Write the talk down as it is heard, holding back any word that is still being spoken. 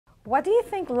What do you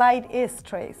think light is,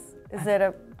 Trace? Is it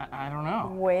a I don't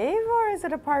know. wave or is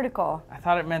it a particle? I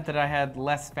thought it meant that I had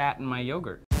less fat in my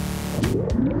yogurt.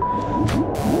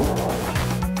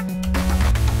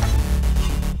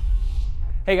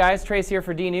 Hey guys, Trace here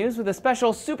for D-News with a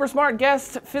special super smart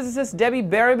guest, physicist Debbie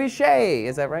Berebichez.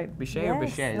 Is that right? Bichet or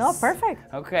Bichez? No,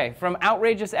 perfect. Okay, from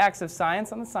Outrageous Acts of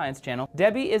Science on the Science Channel.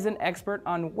 Debbie is an expert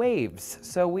on waves,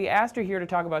 so we asked her here to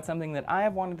talk about something that I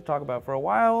have wanted to talk about for a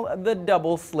while, the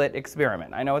double-slit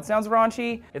experiment. I know it sounds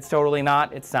raunchy, it's totally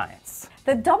not, it's science.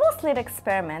 The double-slit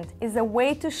experiment is a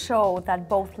way to show that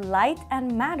both light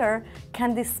and matter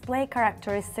can display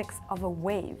characteristics of a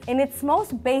wave. In its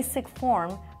most basic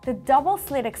form, the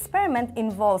double-slit experiment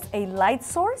involves a light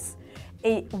source,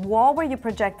 a wall where you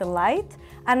project the light,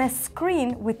 and a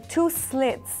screen with two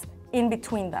slits in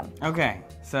between them. Okay,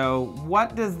 so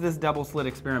what does this double-slit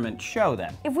experiment show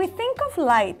then? If we think of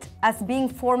light as being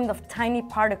formed of tiny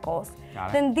particles,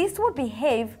 then this would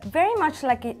behave very much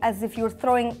like as if you're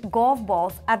throwing golf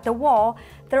balls at the wall.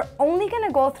 They're only going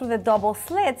to go through the double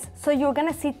slits, so you're going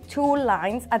to see two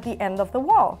lines at the end of the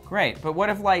wall. Great, but what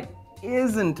if light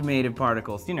isn't made of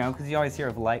particles? You know, because you always hear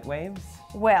of light waves.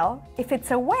 Well, if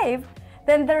it's a wave,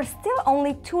 then there's still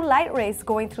only two light rays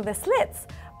going through the slits.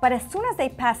 But as soon as they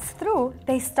pass through,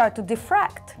 they start to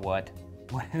diffract. What?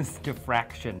 What is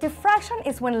diffraction? Diffraction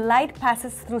is when light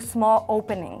passes through small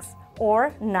openings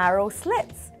or narrow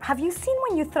slits. Have you seen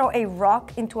when you throw a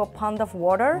rock into a pond of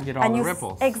water? You get all the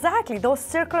ripples. Exactly, those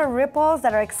circular ripples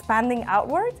that are expanding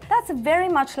outwards. That's very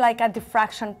much like a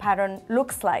diffraction pattern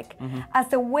looks like. As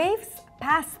the waves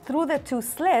pass through the two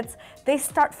slits, they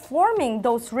start forming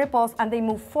those ripples and they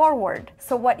move forward.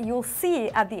 So what you'll see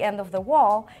at the end of the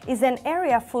wall is an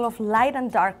area full of light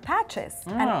and dark patches,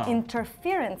 an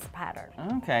interference pattern.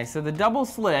 Okay, so the double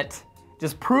slit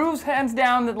just proves hands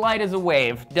down that light is a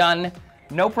wave. Done.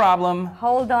 No problem.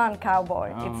 Hold on,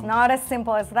 cowboy. It's not as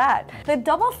simple as that. The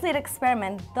double slit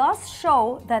experiment does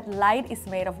show that light is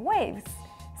made of waves,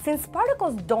 since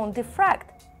particles don't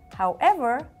diffract.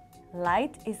 However,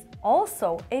 light is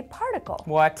also a particle.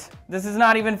 What? This is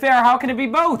not even fair. How can it be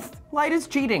both? Light is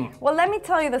cheating. Well, let me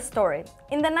tell you the story.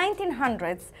 In the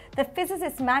 1900s, the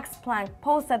physicist Max Planck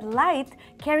posed that light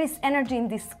carries energy in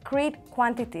discrete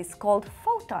quantities called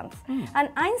photons. And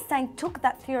Einstein took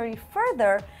that theory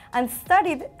further and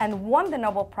studied and won the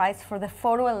Nobel Prize for the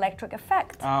photoelectric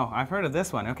effect. Oh, I've heard of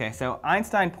this one. Okay, so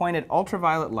Einstein pointed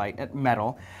ultraviolet light at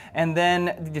metal and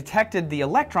then detected the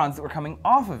electrons that were coming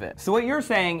off of it. So what you're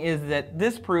saying is that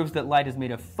this proves that light is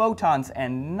made of photons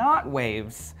and not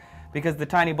waves, because the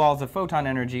tiny balls of photon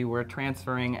energy were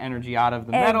transferring energy out of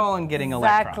the metal and getting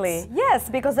electrons. Exactly. Yes,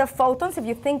 because the photons, if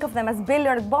you think of them as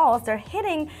billiard balls, they're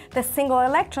hitting the single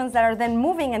electrons that are then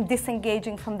moving and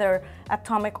disengaging from their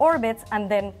atomic orbits and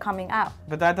then coming out.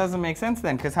 But that doesn't make sense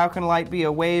then, because how can light be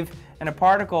a wave and a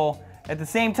particle at the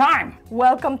same time?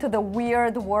 Welcome to the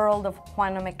weird world of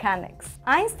quantum mechanics.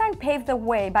 Einstein paved the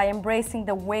way by embracing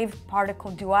the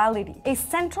wave-particle duality. A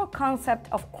central concept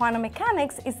of quantum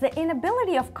mechanics is the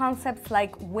inability of concepts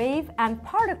like wave and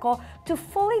particle to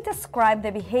fully describe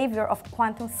the behavior of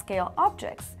quantum-scale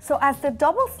objects. So as the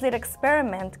double-slit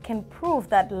experiment can prove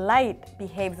that light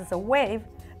behaves as a wave,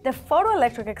 the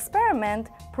photoelectric experiment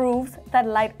proves that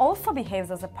light also behaves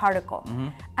as a particle.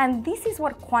 And this is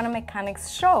what quantum mechanics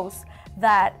shows,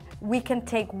 that we can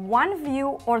take one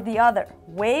view or the other,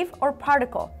 wave or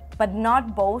particle, but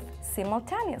not both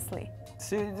simultaneously.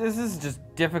 See, this is just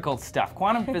difficult stuff.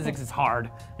 Quantum physics is hard,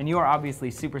 and you are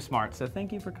obviously super smart, so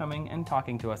thank you for coming and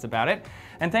talking to us about it.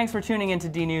 And thanks for tuning into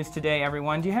D-News today,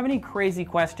 everyone. Do you have any crazy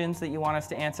questions that you want us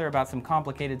to answer about some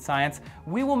complicated science?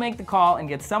 We will make the call and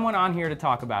get someone on here to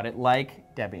talk about it,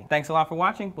 like Debbie. Thanks a lot for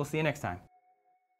watching. We'll see you next time.